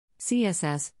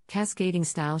CSS, Cascading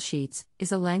Style Sheets,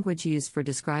 is a language used for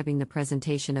describing the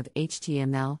presentation of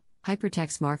HTML,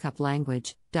 hypertext markup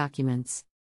language, documents.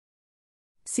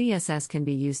 CSS can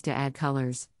be used to add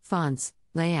colors, fonts,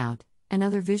 layout, and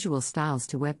other visual styles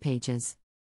to web pages.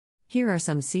 Here are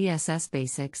some CSS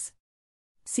basics.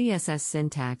 CSS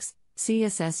syntax.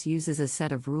 CSS uses a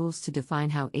set of rules to define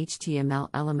how HTML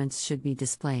elements should be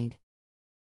displayed.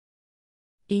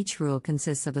 Each rule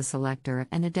consists of a selector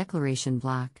and a declaration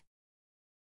block.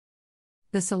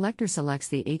 The selector selects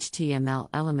the HTML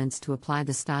elements to apply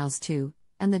the styles to,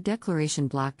 and the declaration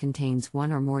block contains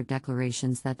one or more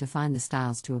declarations that define the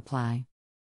styles to apply.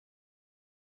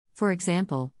 For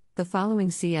example, the following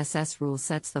CSS rule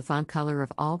sets the font color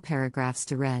of all paragraphs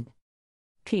to red.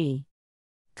 P.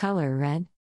 Color red.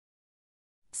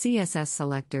 CSS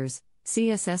selectors.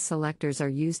 CSS selectors are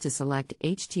used to select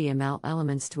HTML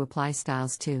elements to apply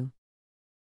styles to.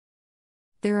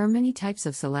 There are many types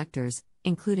of selectors,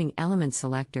 including element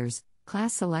selectors,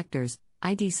 class selectors,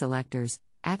 ID selectors,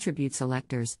 attribute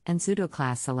selectors, and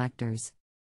pseudoclass selectors.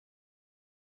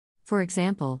 For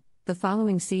example, the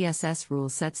following CSS rule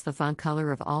sets the font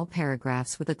color of all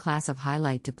paragraphs with a class of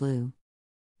highlight to blue.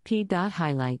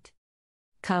 P.highlight.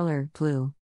 Color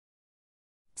blue.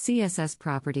 CSS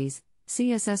properties.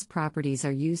 CSS properties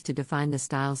are used to define the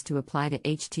styles to apply to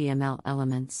HTML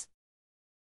elements.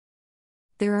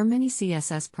 There are many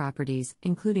CSS properties,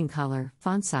 including color,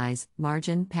 font size,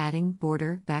 margin, padding,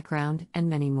 border, background,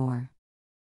 and many more.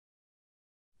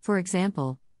 For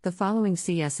example, the following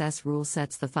CSS rule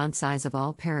sets the font size of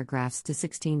all paragraphs to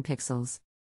 16 pixels.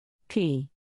 P.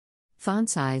 Font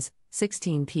size,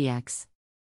 16 px.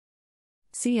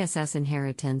 CSS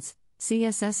inheritance.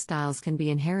 CSS styles can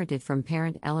be inherited from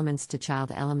parent elements to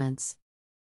child elements.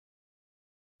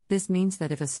 This means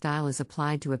that if a style is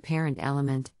applied to a parent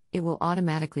element, it will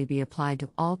automatically be applied to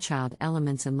all child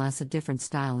elements unless a different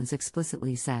style is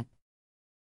explicitly set.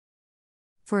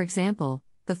 For example,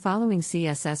 the following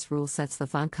CSS rule sets the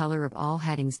font color of all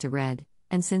headings to red,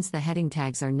 and since the heading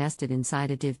tags are nested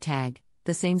inside a div tag,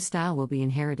 the same style will be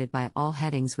inherited by all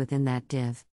headings within that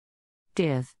div.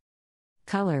 Div.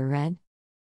 Color red.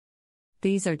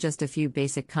 These are just a few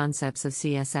basic concepts of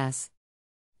CSS.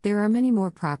 There are many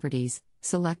more properties,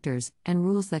 selectors, and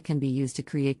rules that can be used to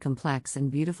create complex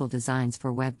and beautiful designs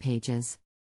for web pages.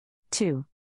 2.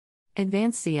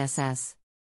 Advanced CSS.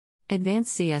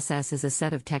 Advanced CSS is a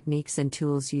set of techniques and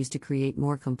tools used to create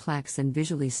more complex and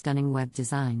visually stunning web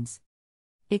designs.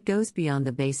 It goes beyond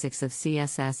the basics of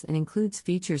CSS and includes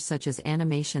features such as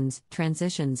animations,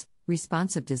 transitions,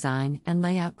 responsive design, and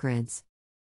layout grids.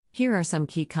 Here are some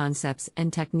key concepts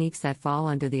and techniques that fall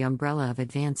under the umbrella of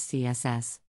advanced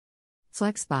CSS.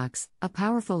 Flexbox, a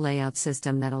powerful layout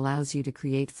system that allows you to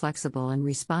create flexible and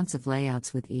responsive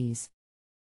layouts with ease.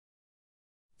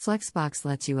 Flexbox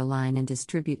lets you align and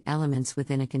distribute elements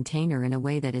within a container in a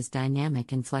way that is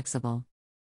dynamic and flexible.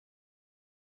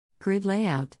 Grid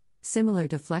layout. Similar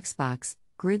to Flexbox,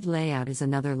 grid layout is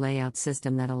another layout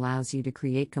system that allows you to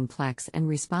create complex and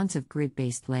responsive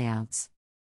grid-based layouts.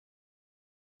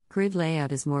 Grid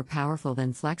layout is more powerful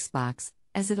than Flexbox,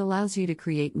 as it allows you to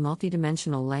create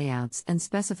multidimensional layouts and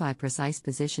specify precise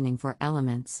positioning for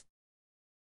elements.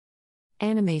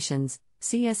 Animations.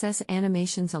 CSS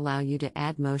animations allow you to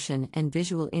add motion and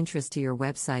visual interest to your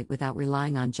website without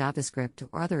relying on JavaScript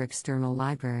or other external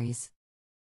libraries.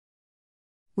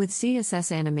 With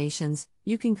CSS animations,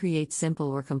 you can create simple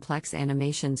or complex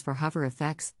animations for hover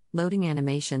effects, loading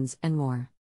animations, and more.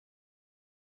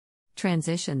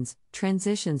 Transitions.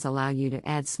 Transitions allow you to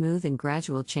add smooth and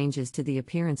gradual changes to the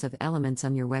appearance of elements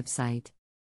on your website.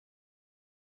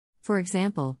 For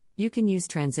example, you can use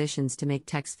transitions to make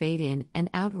text fade in and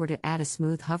out or to add a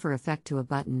smooth hover effect to a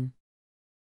button.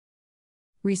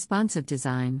 Responsive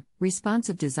design.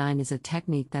 Responsive design is a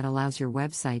technique that allows your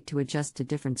website to adjust to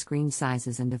different screen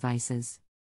sizes and devices.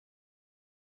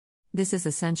 This is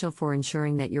essential for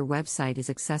ensuring that your website is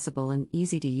accessible and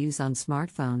easy to use on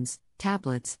smartphones,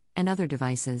 tablets, and other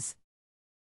devices.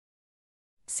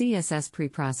 CSS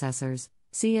preprocessors.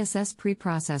 CSS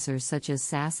preprocessors such as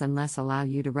Sass and Less allow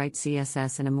you to write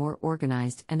CSS in a more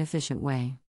organized and efficient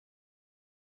way.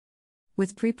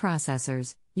 With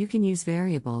preprocessors, you can use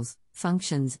variables,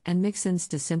 functions, and mixins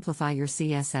to simplify your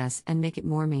CSS and make it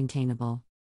more maintainable.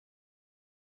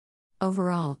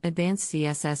 Overall, advanced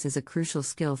CSS is a crucial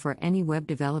skill for any web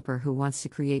developer who wants to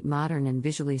create modern and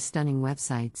visually stunning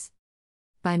websites.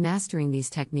 By mastering these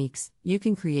techniques, you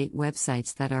can create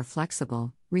websites that are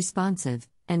flexible, responsive,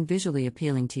 and visually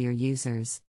appealing to your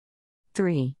users.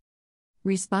 3.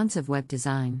 Responsive web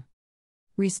design.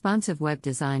 Responsive web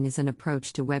design is an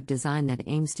approach to web design that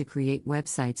aims to create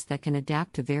websites that can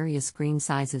adapt to various screen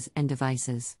sizes and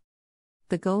devices.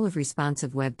 The goal of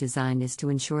responsive web design is to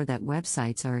ensure that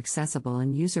websites are accessible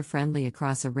and user-friendly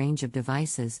across a range of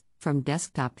devices, from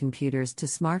desktop computers to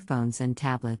smartphones and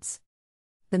tablets.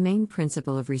 The main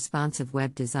principle of responsive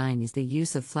web design is the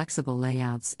use of flexible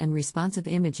layouts and responsive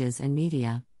images and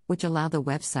media, which allow the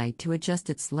website to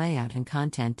adjust its layout and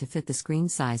content to fit the screen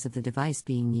size of the device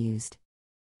being used.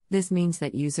 This means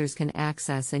that users can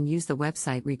access and use the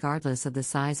website regardless of the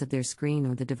size of their screen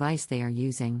or the device they are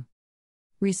using.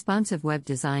 Responsive web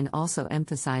design also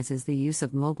emphasizes the use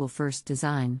of mobile-first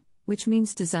design, which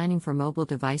means designing for mobile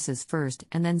devices first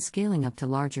and then scaling up to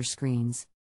larger screens.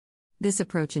 This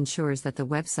approach ensures that the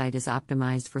website is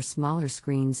optimized for smaller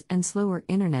screens and slower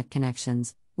internet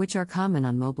connections, which are common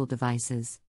on mobile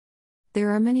devices.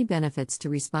 There are many benefits to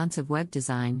responsive web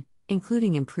design,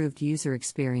 including improved user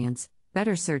experience,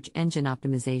 better search engine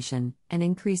optimization, and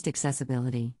increased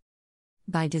accessibility.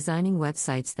 By designing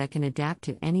websites that can adapt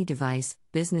to any device,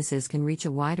 businesses can reach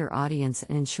a wider audience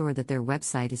and ensure that their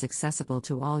website is accessible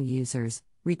to all users,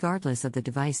 regardless of the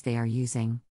device they are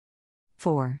using.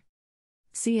 4.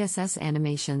 CSS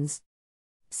Animations.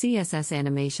 CSS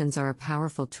animations are a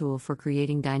powerful tool for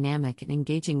creating dynamic and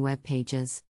engaging web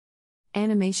pages.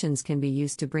 Animations can be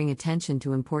used to bring attention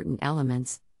to important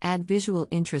elements, add visual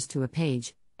interest to a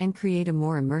page, and create a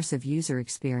more immersive user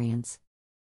experience.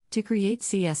 To create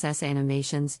CSS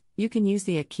animations, you can use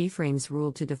the @keyframes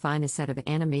rule to define a set of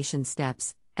animation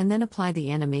steps, and then apply the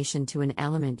animation to an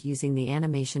element using the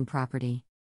animation property.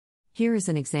 Here is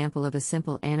an example of a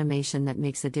simple animation that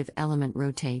makes a div element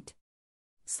rotate.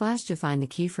 Define the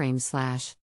keyframe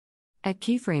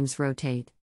 @keyframes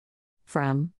rotate.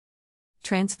 From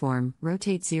transform,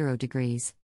 rotate 0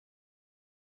 degrees.